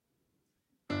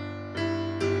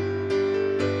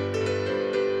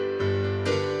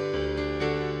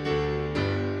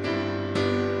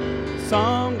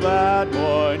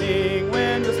morning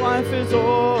when this life is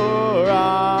o'er,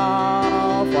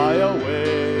 I'll fly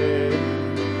away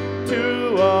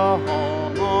to a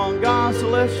home on God's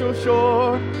celestial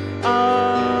shore.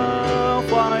 I'll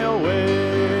fly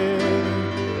away.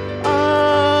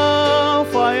 I'll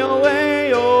fly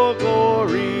away, oh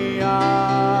glory,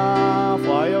 I'll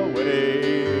fly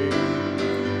away.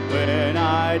 When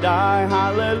I die,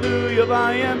 hallelujah,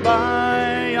 by and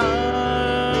by,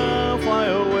 I'll fly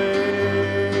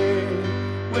away.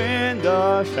 When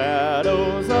the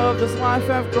shadows of this life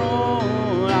have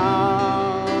grown,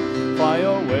 I'll fly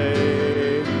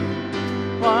away.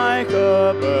 Like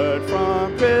a bird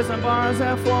from prison bars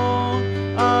have flown,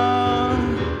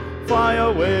 I'll fly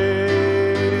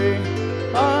away.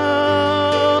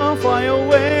 I'll fly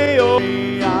away, oh,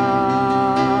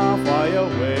 I'll fly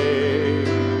away.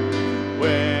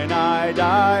 When I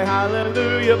die,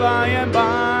 hallelujah, by and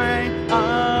by,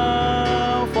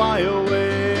 I'll fly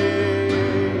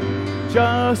away.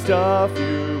 Just a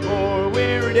few more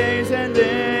weary days and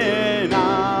then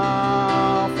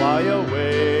I'll fly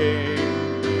away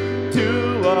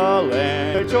to a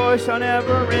land where joy shall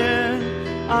never end.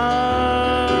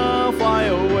 I'll fly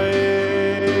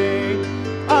away.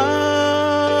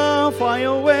 I'll fly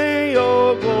away,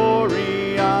 oh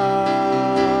glory,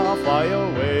 I'll fly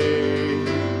away.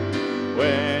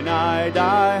 When I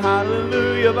die,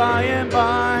 hallelujah, by and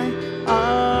by,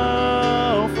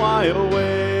 I'll fly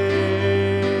away.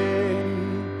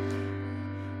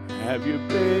 Have you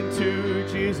been to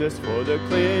Jesus for the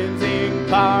cleansing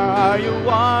power? Are you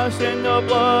washed in the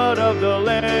blood of the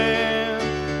Lamb?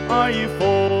 Are you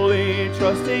fully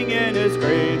trusting in His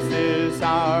grace this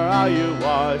hour? Are you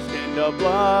washed in the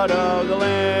blood of the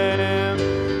Lamb?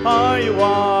 Are you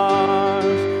washed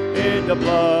in the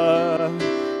blood,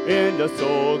 in the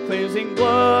soul-cleansing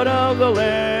blood of the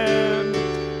Lamb?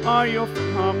 Are you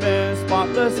from and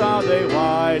spotless? Are they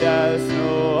white as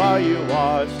snow? Are you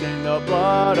washed in the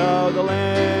blood of the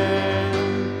Lamb?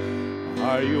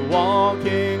 Are you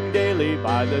walking daily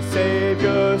by the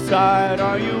Savior's side?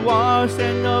 Are you washed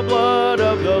in the blood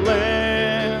of the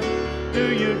Lamb?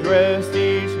 Do you rest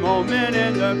each moment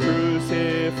in the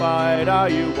crucified? Are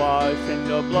you washed in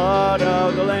the blood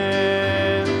of the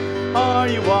Lamb? Are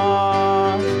you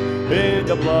washed in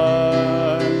the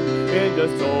blood, in the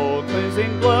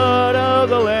soul-cleansing blood of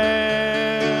the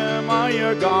Lamb? Are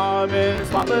your garments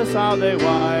spotless? Are they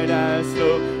white as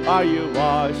snow? Are you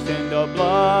washed in the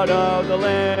blood of the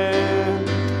Lamb?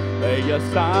 Lay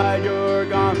aside your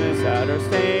garments that are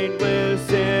stained with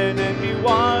sin and be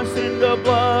washed in the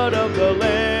blood of the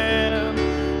Lamb.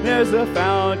 There's a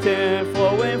fountain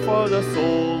flowing for the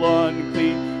soul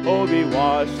unclean. Oh, be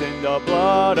washed in the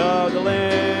blood of the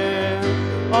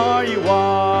Lamb. Are you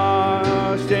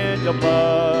washed in the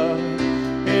blood,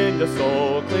 in the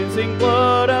soul-cleansing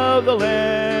blood of the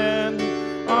Lamb?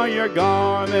 Are your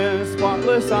garments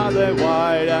spotless? Are they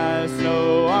white as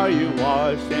snow? Are you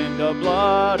washed in the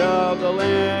blood of the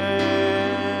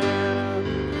Lamb?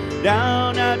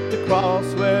 Down at the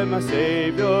cross where my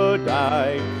Savior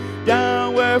died,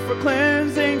 down where for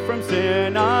cleansing from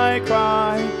sin I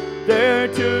cried, there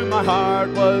to my heart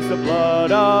was the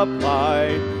blood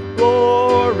applied.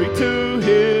 Glory to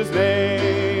His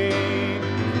name.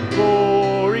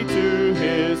 Glory to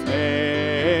His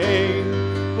name.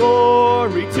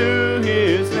 Glory to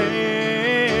His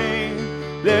name.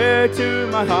 There to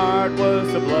my heart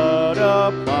was the blood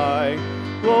applied.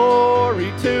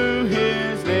 Glory to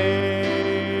His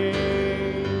name.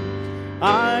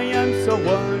 I am so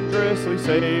wondrously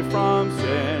saved from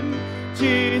sin.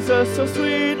 Jesus so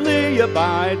sweetly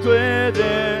abides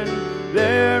within.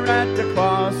 There at the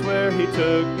cross where He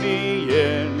took me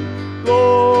in.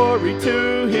 Glory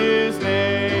to His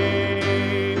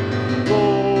name.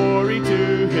 Glory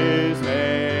to His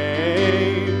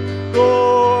name.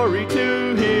 Glory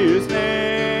to His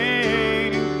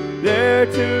name. There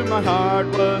to my heart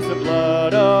was the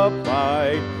blood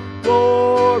applied.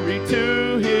 Glory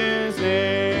to His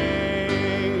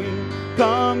name.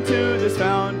 Come to this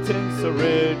fountain so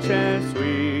rich and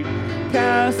sweet.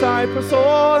 Cast thy poor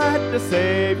soul at the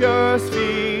Savior's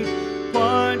feet.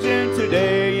 Plunge in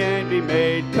today and be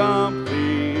made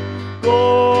complete.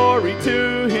 Glory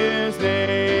to His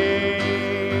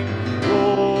name.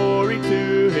 Glory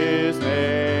to His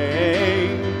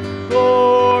name.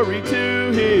 Glory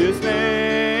to His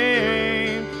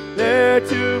name. There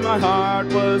to my heart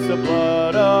was the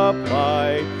blood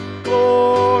applied.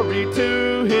 Glory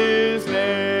to His name.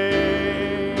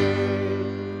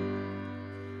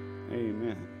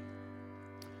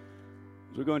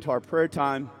 As we go into our prayer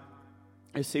time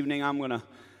this evening, I'm going to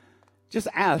just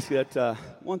ask that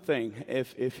one thing.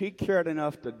 If he cared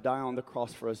enough to die on the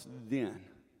cross for us then,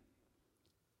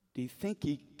 do you think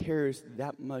he cares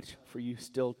that much for you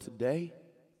still today?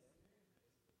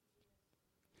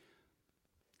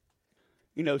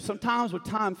 You know, sometimes with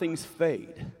time, things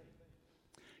fade.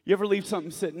 You ever leave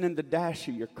something sitting in the dash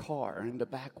of your car, in the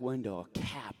back window, a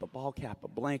cap, a ball cap, a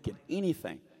blanket,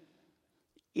 anything,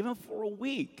 even for a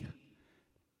week,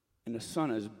 and the sun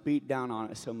has beat down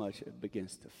on it so much it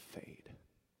begins to fade.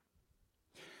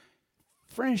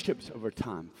 Friendships over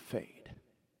time fade.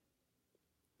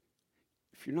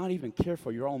 If you're not even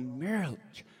careful, your own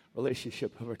marriage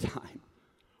relationship over time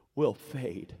will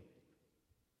fade.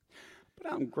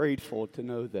 But I'm grateful to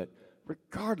know that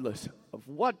regardless of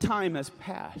what time has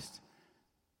passed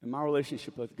in my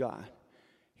relationship with God,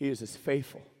 he is as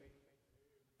faithful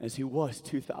as he was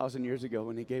 2,000 years ago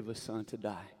when he gave his son to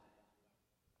die.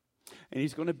 And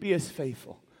he's going to be as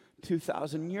faithful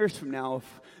 2,000 years from now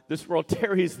if this world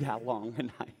tarries that long,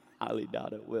 and I highly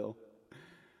doubt it will.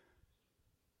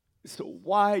 So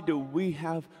why do we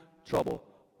have trouble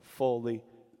fully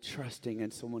trusting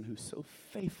in someone who's so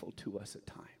faithful to us at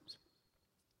times?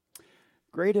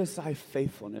 Great is thy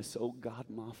faithfulness, O God,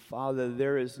 my Father.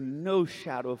 There is no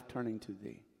shadow of turning to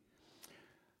thee.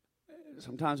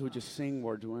 Sometimes we just sing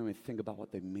words when we think about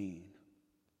what they mean.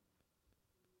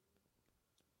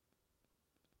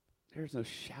 There's no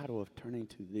shadow of turning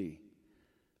to thee.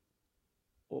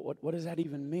 What does that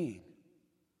even mean?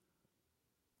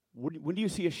 When do you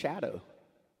see a shadow?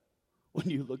 When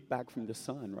you look back from the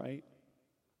sun, right?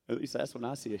 At least that's when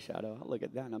I see a shadow. I look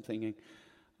at that and I'm thinking,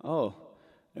 oh,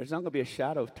 there's not going to be a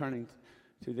shadow of turning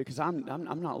to thee, because I'm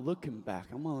not looking back.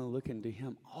 I'm only looking to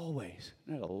him always.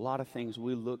 There's a lot of things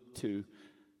we look to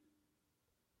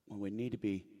when we need to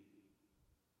be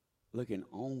looking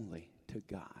only to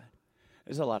God.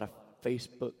 There's a lot of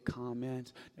Facebook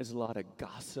comments. There's a lot of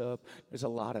gossip. There's a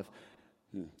lot of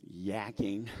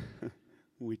yakking.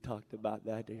 We talked about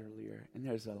that earlier. And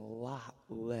there's a lot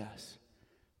less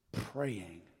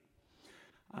praying.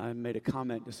 I made a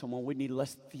comment to someone, we need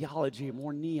less theology and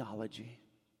more neology.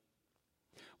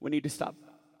 We need to stop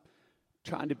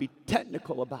trying to be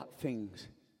technical about things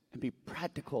and be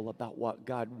practical about what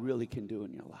God really can do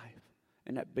in your life.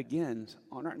 And that begins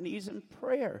on our knees in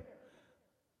prayer,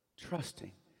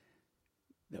 trusting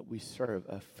that we serve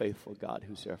a faithful God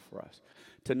who's there for us.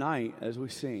 Tonight, as we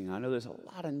sing, I know there's a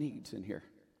lot of needs in here.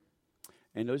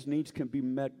 And those needs can be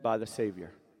met by the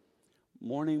Savior.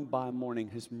 Morning by morning,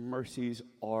 his mercies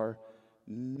are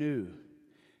new.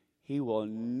 He will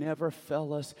never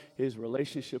fail us. His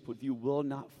relationship with you will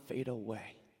not fade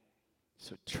away.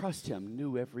 So trust him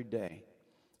new every day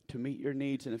to meet your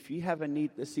needs. And if you have a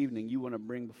need this evening you want to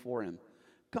bring before him,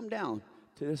 come down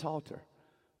to this altar.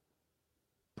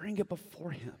 Bring it before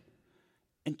him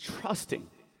and trusting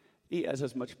he has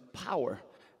as much power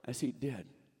as he did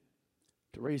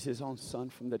to raise his own son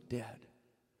from the dead,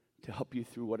 to help you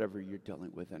through whatever you're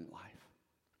dealing with in life.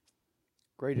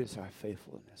 Great is our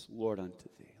faithfulness, Lord, unto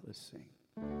thee. Let's sing.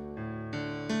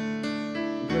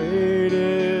 Great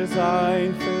is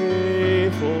thy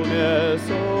faithfulness,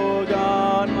 O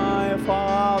God, my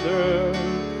Father.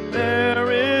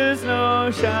 There is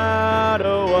no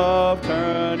shadow of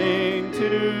turning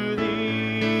to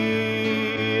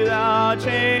thee. Thou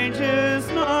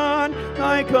changest not,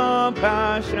 thy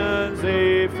compassions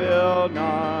they fail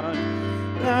not.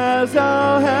 As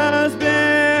thou hast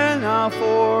been, thou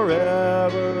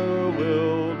forever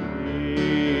wilt be.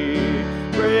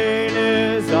 Great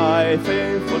is thy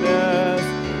faithfulness,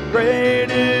 great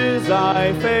is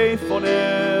thy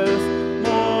faithfulness.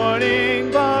 Morning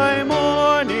by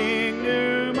morning,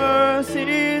 new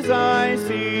mercies I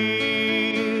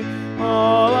see.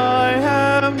 All I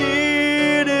have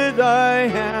needed, thy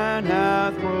hand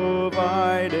hath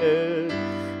provided.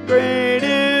 Great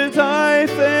is thy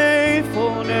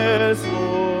faithfulness,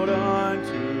 Lord,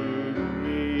 unto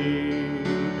me.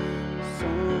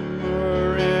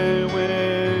 Summer and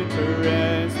winter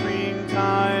and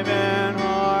springtime and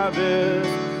harvest,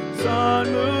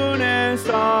 sun, moon, and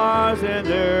stars in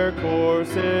their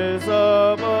courses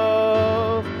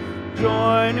above,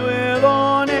 join with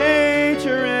all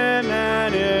nature in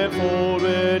manifold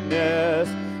witness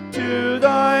to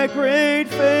thy great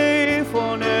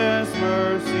faithfulness,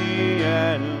 mercy,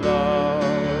 and love.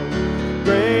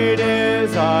 Great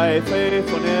is thy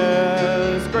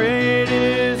faithfulness, great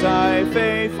is thy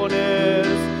faithfulness.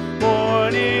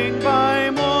 Morning by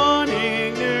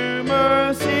morning, new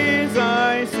mercies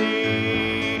I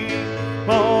see.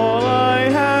 All I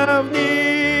have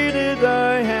needed,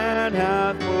 thy hand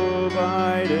hath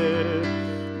provided.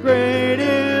 Great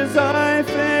is thy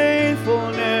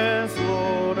faithfulness,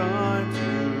 Lord, unto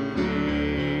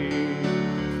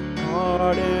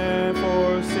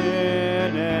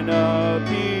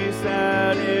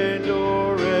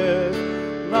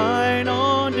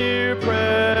your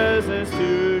presence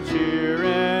to cheer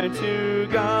and to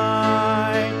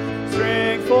guide.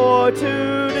 Strength for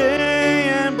today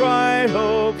and bright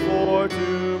hope for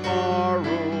tomorrow.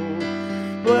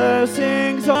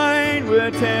 Blessings mine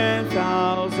with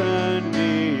 10,000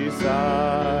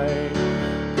 beside.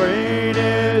 Great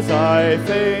is thy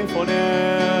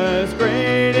faithfulness,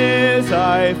 great is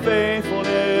thy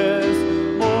faithfulness.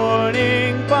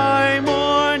 Morning by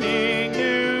morning,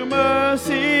 new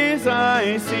mercies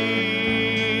I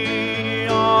see.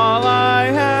 All I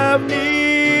have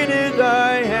needed,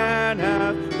 thy hand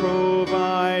hath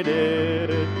provided.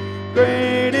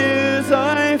 Great is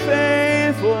thy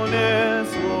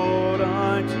faithfulness, Lord,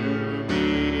 unto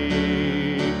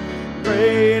me.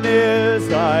 Great is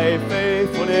thy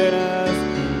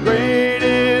faithfulness, great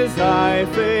is thy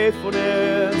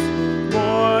faithfulness.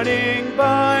 Morning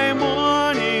by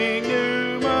morning,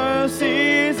 new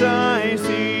mercies I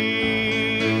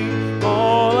see.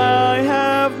 All I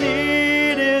have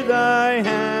needed, thy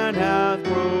hand hath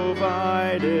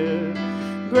provided.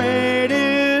 Great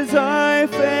is thy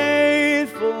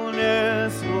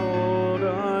faithfulness, Lord,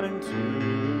 unto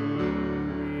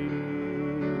me.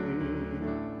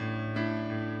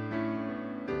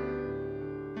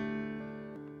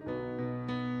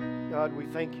 God, we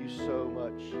thank you so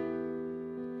much.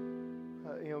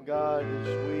 God, as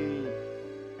we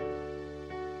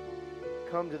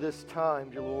come to this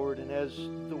time, dear Lord, and as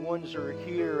the ones that are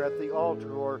here at the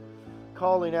altar are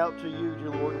calling out to you, dear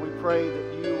Lord, we pray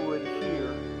that you would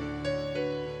hear.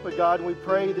 But God, we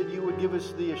pray that you would give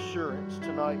us the assurance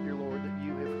tonight, dear Lord, that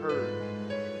you have heard.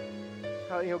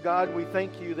 God, we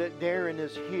thank you that Darren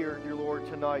is here, dear Lord,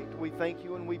 tonight. We thank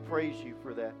you and we praise you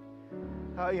for that.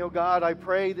 God, I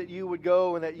pray that you would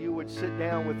go and that you would sit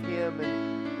down with him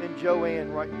and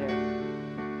Joanne right now.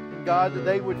 And God, that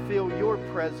they would feel your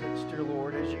presence, dear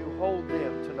Lord, as you hold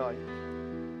them tonight.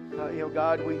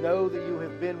 God, we know that you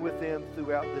have been with them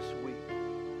throughout this week.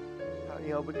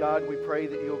 But God, we pray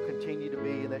that you'll continue to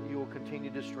be and that you will continue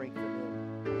to strengthen them.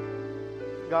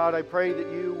 God, I pray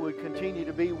that you would continue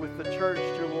to be with the church,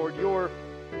 dear Lord, your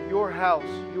house,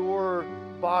 your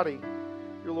body,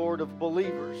 dear Lord, of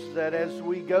believers, that as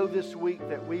we go this week,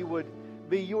 that we would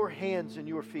be your hands and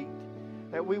your feet,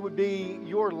 that we would be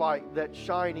your light that's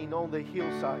shining on the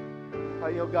hillside.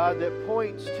 God, that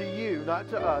points to you, not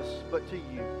to us, but to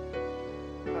you.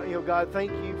 God,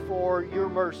 thank you for your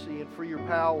mercy and for your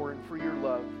power and for your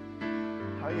love.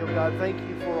 God, thank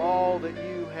you for all that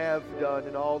you have done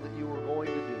and all that you are going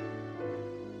to do.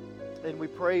 And we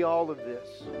pray all of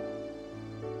this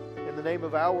in the name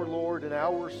of our Lord and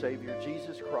our Savior,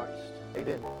 Jesus Christ.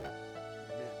 Amen.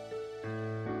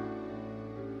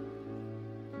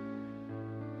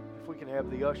 If we can have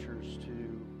the ushers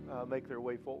to make their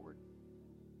way forward.